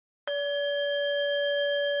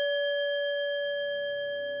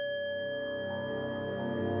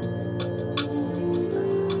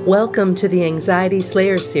Welcome to the Anxiety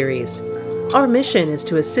Slayer series. Our mission is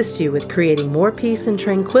to assist you with creating more peace and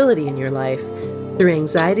tranquility in your life through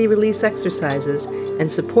anxiety release exercises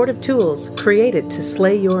and supportive tools created to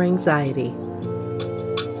slay your anxiety.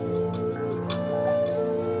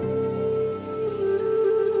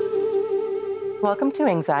 Welcome to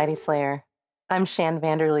Anxiety Slayer. I'm Shan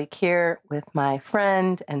Vanderleek here with my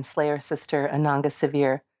friend and Slayer sister, Ananga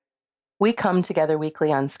Severe. We come together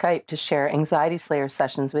weekly on Skype to share Anxiety Slayer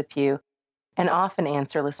sessions with you and often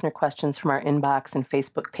answer listener questions from our inbox and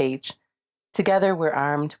Facebook page. Together, we're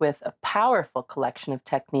armed with a powerful collection of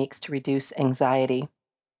techniques to reduce anxiety.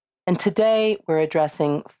 And today, we're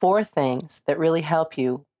addressing 4 things that really help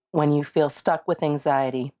you when you feel stuck with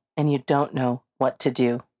anxiety and you don't know what to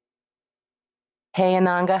do. Hey,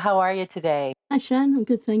 Ananga, how are you today? Hi, Shan. I'm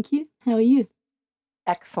good, thank you. How are you?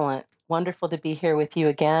 Excellent. Wonderful to be here with you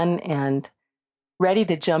again and ready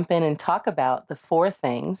to jump in and talk about the 4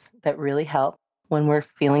 things that really help when we're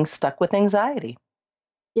feeling stuck with anxiety.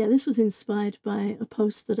 Yeah, this was inspired by a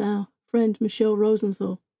post that our friend Michelle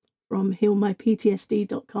Rosenthal from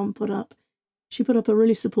healmyptsd.com put up. She put up a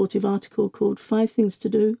really supportive article called 5 Things to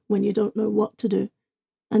Do When You Don't Know What to Do.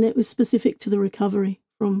 And it was specific to the recovery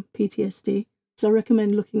from PTSD. So I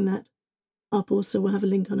recommend looking that up also. We'll have a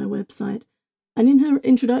link on our website. And in her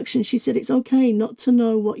introduction, she said it's okay not to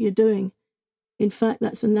know what you're doing. In fact,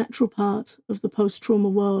 that's a natural part of the post-trauma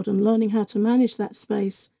world, and learning how to manage that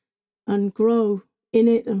space and grow in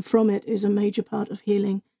it and from it is a major part of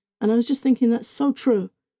healing. And I was just thinking that's so true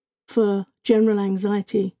for general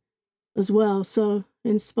anxiety as well. So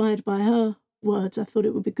inspired by her words, I thought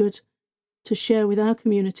it would be good to share with our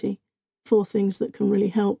community 4 things that can really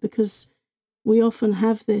help, because we often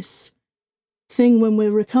have this thing when we're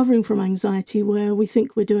recovering from anxiety where we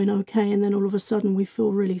think we're doing okay, and then all of a sudden we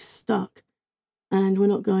feel really stuck and we're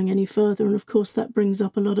not going any further. And of course, that brings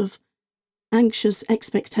up a lot of anxious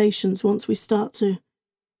expectations. Once we start to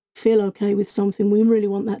feel okay with something, we really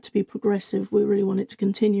want that to be progressive. We really want it to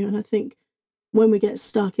continue. And I think when we get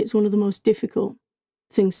stuck, it's one of the most difficult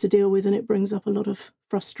things to deal with, and it brings up a lot of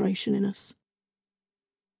frustration in us.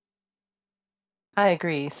 I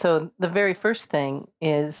agree. So the very first thing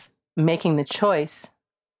is making the choice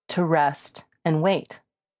to rest and wait.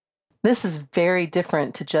 This is very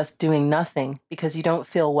different to just doing nothing because you don't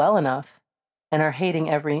feel well enough and are hating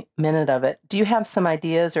every minute of it. Do you have some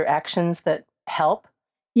ideas or actions that help?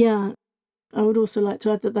 Yeah, I would also like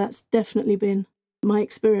to add that that's definitely been my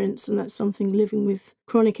experience, and that's something living with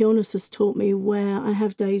chronic illness has taught me, where I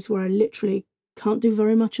have days where I literally can't do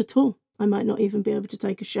very much at all. I might not even be able to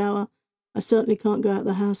take a shower. I certainly can't go out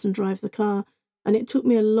the house and drive the car. And it took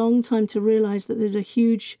me a long time to realize that there's a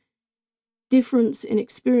huge difference in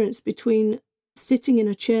experience between sitting in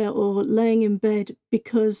a chair or laying in bed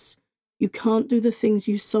because you can't do the things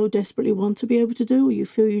you so desperately want to be able to do or you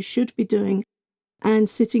feel you should be doing, and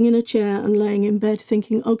sitting in a chair and laying in bed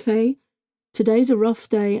thinking, okay, today's a rough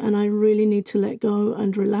day and I really need to let go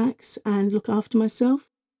and relax and look after myself.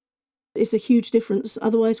 It's a huge difference.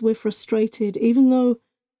 Otherwise, we're frustrated. Even though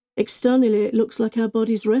externally it looks like our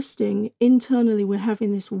body's resting, internally we're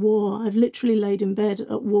having this war. I've literally laid in bed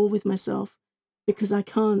at war with myself because I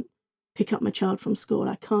can't pick up my child from school.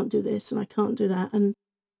 I can't do this and I can't do that. And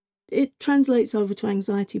it translates over to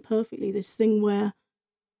anxiety perfectly, this thing where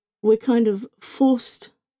we're kind of forced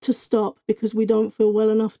to stop because we don't feel well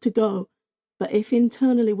enough to go. But if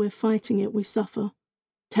internally we're fighting it, we suffer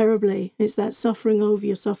terribly. It's that suffering over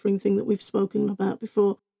your suffering thing that we've spoken about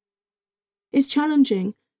before. It's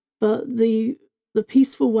challenging, but the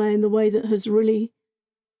peaceful way, and the way that has really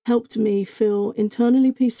helped me feel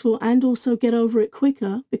internally peaceful and also get over it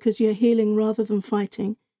quicker because you're healing rather than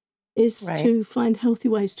fighting, is Right. to find healthy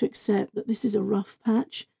ways to accept that this is a rough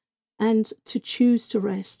patch and to choose to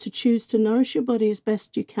rest, to choose to nourish your body as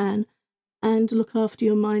best you can and look after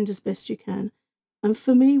your mind as best you can. And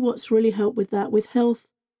for me, what's really helped with that, with health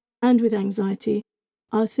and with anxiety,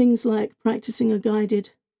 are things like practicing a guided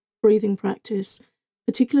breathing practice,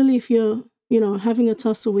 particularly if you're, having a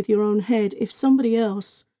tussle with your own head. If somebody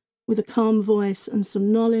else with a calm voice and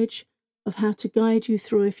some knowledge of how to guide you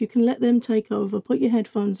through, if you can let them take over, put your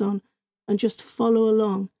headphones on and just follow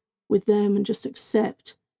along with them and just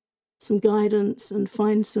accept some guidance and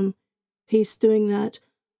find some peace doing that.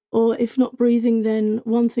 Or if not breathing, then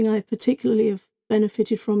one thing I particularly have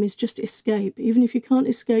benefited from is just escape. Even if you can't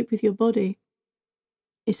escape with your body,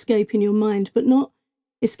 escape in your mind, but not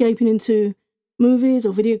escaping into movies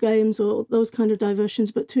or video games or those kind of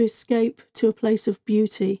diversions, but to escape to a place of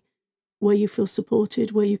beauty where you feel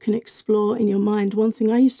supported, where you can explore in your mind. One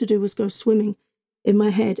thing I used to do was go swimming in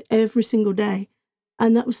my head every single day,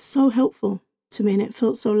 and that was so helpful to me, and it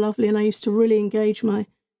felt so lovely. And I used to really engage my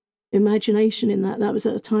imagination in that. That was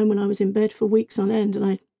at a time when I was in bed for weeks on end and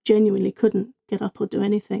I genuinely couldn't get up or do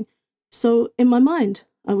anything. So in my mind,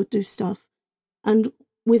 I would do stuff. And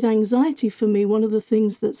with anxiety, for me, one of the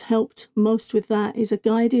things that's helped most with that is a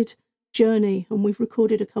guided journey. And we've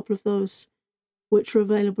recorded a couple of those, which are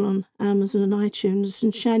available on Amazon and iTunes.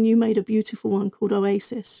 And Shan, you made a beautiful one called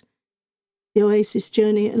Oasis, the Oasis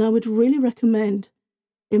journey. And I would really recommend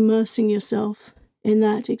immersing yourself in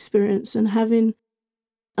that experience and having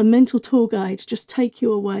a mental tour guide just take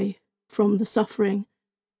you away from the suffering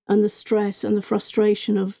and the stress and the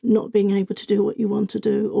frustration of not being able to do what you want to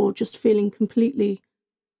do, or just feeling completely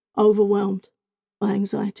overwhelmed by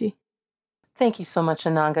anxiety. Thank you so much,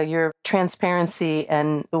 Ananga. Your transparency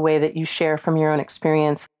and the way that you share from your own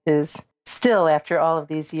experience is still, after all of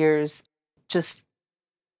these years, just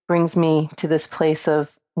brings me to this place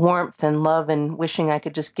of warmth and love and wishing I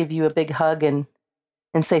could just give you a big hug and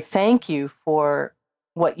say thank you for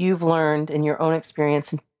what you've learned in your own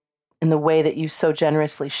experience and in the way that you so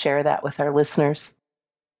generously share that with our listeners.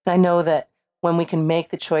 I know that when we can make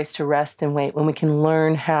the choice to rest and wait, when we can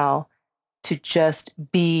learn how to just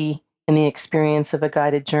be in the experience of a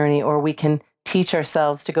guided journey, or we can teach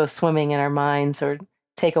ourselves to go swimming in our minds or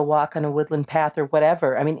take a walk on a woodland path or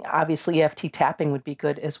whatever. I mean, obviously EFT tapping would be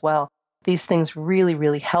good as well. These things really,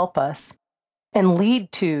 really help us and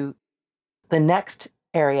lead to the next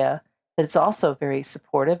area that's also very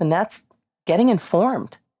supportive, and that's getting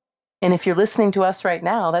informed. And if you're listening to us right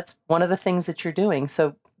now, that's one of the things that you're doing.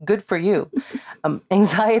 So good for you.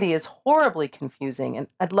 Anxiety is horribly confusing, and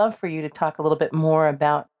I'd love for you to talk a little bit more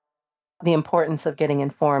about the importance of getting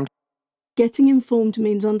informed. Getting informed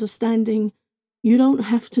means understanding you don't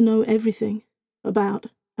have to know everything about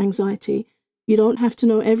anxiety. You don't have to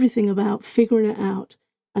know everything about figuring it out.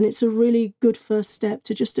 And it's a really good first step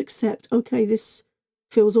to just accept, okay, this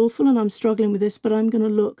feels awful and I'm struggling with this, but I'm going to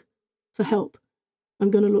look for help.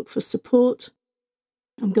 I'm going to look for support.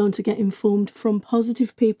 I'm going to get informed from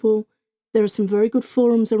positive people. There are some very good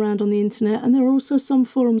forums around on the internet, and there are also some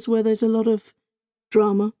forums where there's a lot of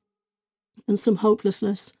drama and some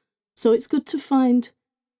hopelessness. So it's good to find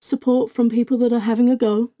support from people that are having a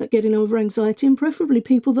go at getting over anxiety, and preferably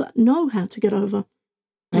people that know how to get over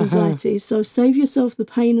anxiety. So save yourself the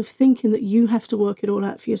pain of thinking that you have to work it all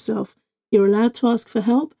out for yourself. You're allowed to ask for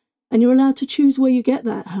help, and you're allowed to choose where you get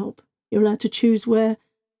that help. You're allowed to choose where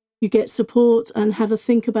you get support and have a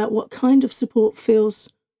think about what kind of support feels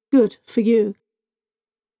good for you.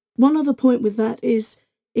 One other point with that is,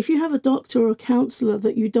 if you have a doctor or a counsellor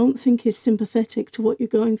that you don't think is sympathetic to what you're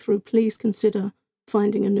going through, please consider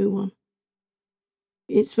finding a new one.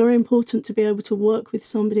 It's very important to be able to work with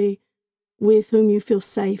somebody with whom you feel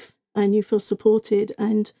safe and you feel supported.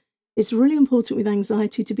 And it's really important with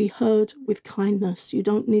anxiety to be heard with kindness. You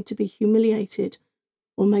don't need to be humiliated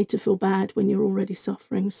or made to feel bad when you're already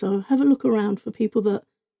suffering. So have a look around for people that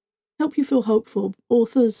help you feel hopeful.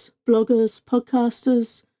 Authors, bloggers,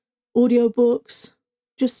 podcasters, audiobooks.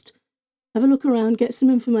 Just have a look around, get some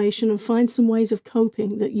information, and find some ways of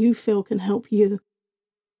coping that you feel can help you.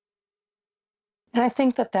 And I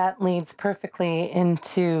think that that leads perfectly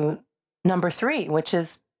into number 3, which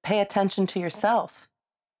is pay attention to yourself.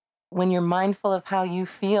 When you're mindful of how you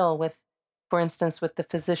feel with, for instance, with the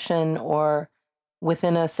physician or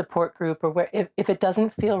within a support group, or where if it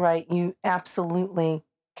doesn't feel right, you absolutely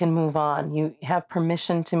can move on. You have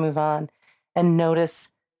permission to move on and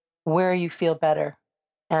notice where you feel better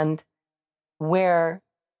and where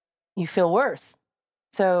you feel worse.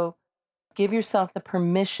 So give yourself the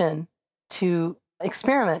permission to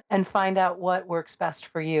experiment and find out what works best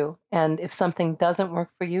for you. And if something doesn't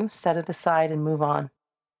work for you, set it aside and move on.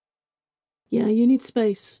 Yeah, you need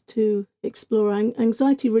space to explore.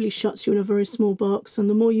 Anxiety really shuts you in a very small box, and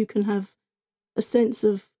the more you can have a sense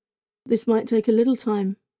of, this might take a little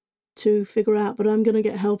time to figure out, but I'm going to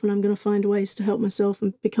get help and I'm going to find ways to help myself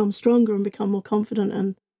and become stronger and become more confident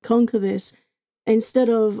and conquer this, instead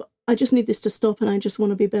of, I just need this to stop and I just want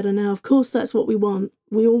to be better now. Of course, that's what we want.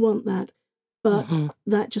 We all want that. But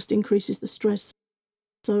that just increases the stress.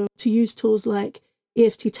 So to use tools like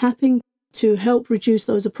EFT tapping to help reduce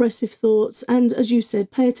those oppressive thoughts. And as you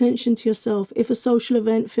said, pay attention to yourself. If a social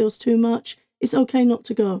event feels too much, it's okay not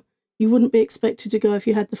to go. You wouldn't be expected to go if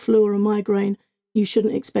you had the flu or a migraine. You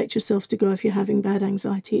shouldn't expect yourself to go if you're having bad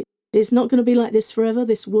anxiety. It's not going to be like this forever.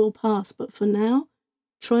 This will pass. But for now,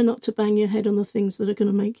 try not to bang your head on the things that are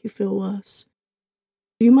going to make you feel worse.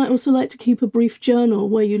 You might also like to keep a brief journal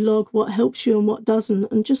where you log what helps you and what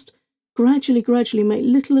doesn't, and just gradually make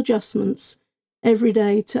little adjustments every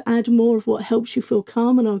day to add more of what helps you feel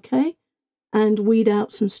calm and okay, and weed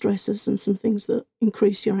out some stressors and some things that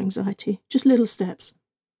increase your anxiety. Just little steps.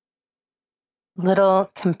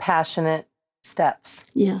 Little compassionate steps.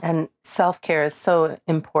 Yeah. And self-care is so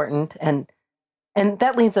important. And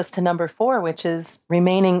that leads us to number 4, which is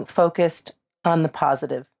remaining focused on the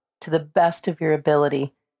positive to the best of your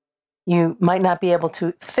ability. You might not be able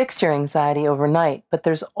to fix your anxiety overnight, but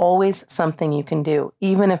there's always something you can do,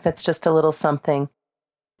 even if it's just a little something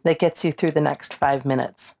that gets you through the next 5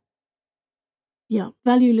 minutes. Yeah,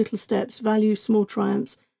 value little steps, value small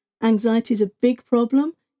triumphs. Anxiety is a big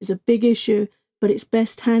problem, it's a big issue, but it's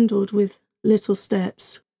best handled with little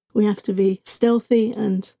steps. We have to be stealthy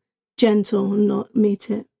and gentle and not meet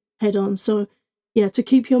it head on. So, yeah, to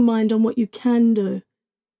keep your mind on what you can do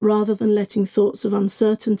rather than letting thoughts of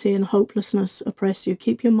uncertainty and hopelessness oppress you.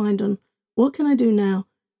 Keep your mind on, what can I do now?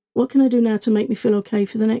 What can I do now to make me feel okay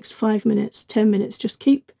for the next 5 minutes, 10 minutes? Just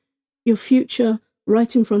keep your future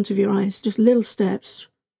right in front of your eyes, just little steps.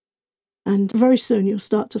 And very soon you'll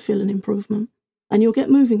start to feel an improvement and you'll get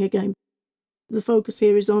moving again. The focus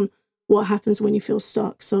here is on what happens when you feel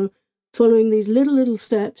stuck. So following these little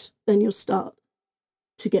steps, then you'll start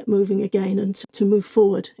to get moving again and to move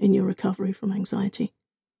forward in your recovery from anxiety.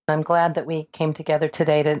 I'm glad that we came together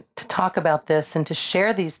today to talk about this and to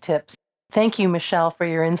share these tips. Thank you, Michelle, for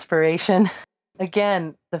your inspiration.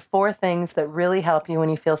 Again, the 4 things that really help you when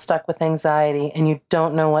you feel stuck with anxiety and you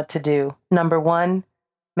don't know what to do. Number 1,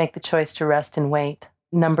 make the choice to rest and wait.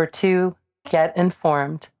 Number 2, get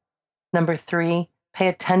informed. Number 3, pay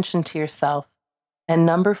attention to yourself. And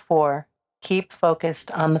number 4, keep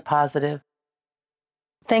focused on the positive.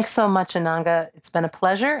 Thanks so much, Ananga. It's been a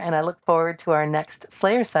pleasure, and I look forward to our next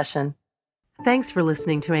Slayer session. Thanks for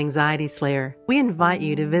listening to Anxiety Slayer. We invite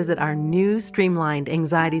you to visit our new streamlined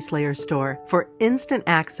Anxiety Slayer store for instant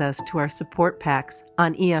access to our support packs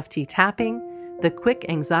on EFT tapping, the quick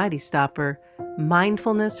anxiety stopper,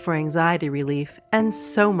 mindfulness for anxiety relief, and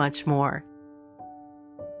so much more.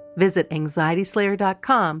 Visit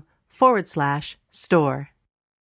anxietyslayer.com/store.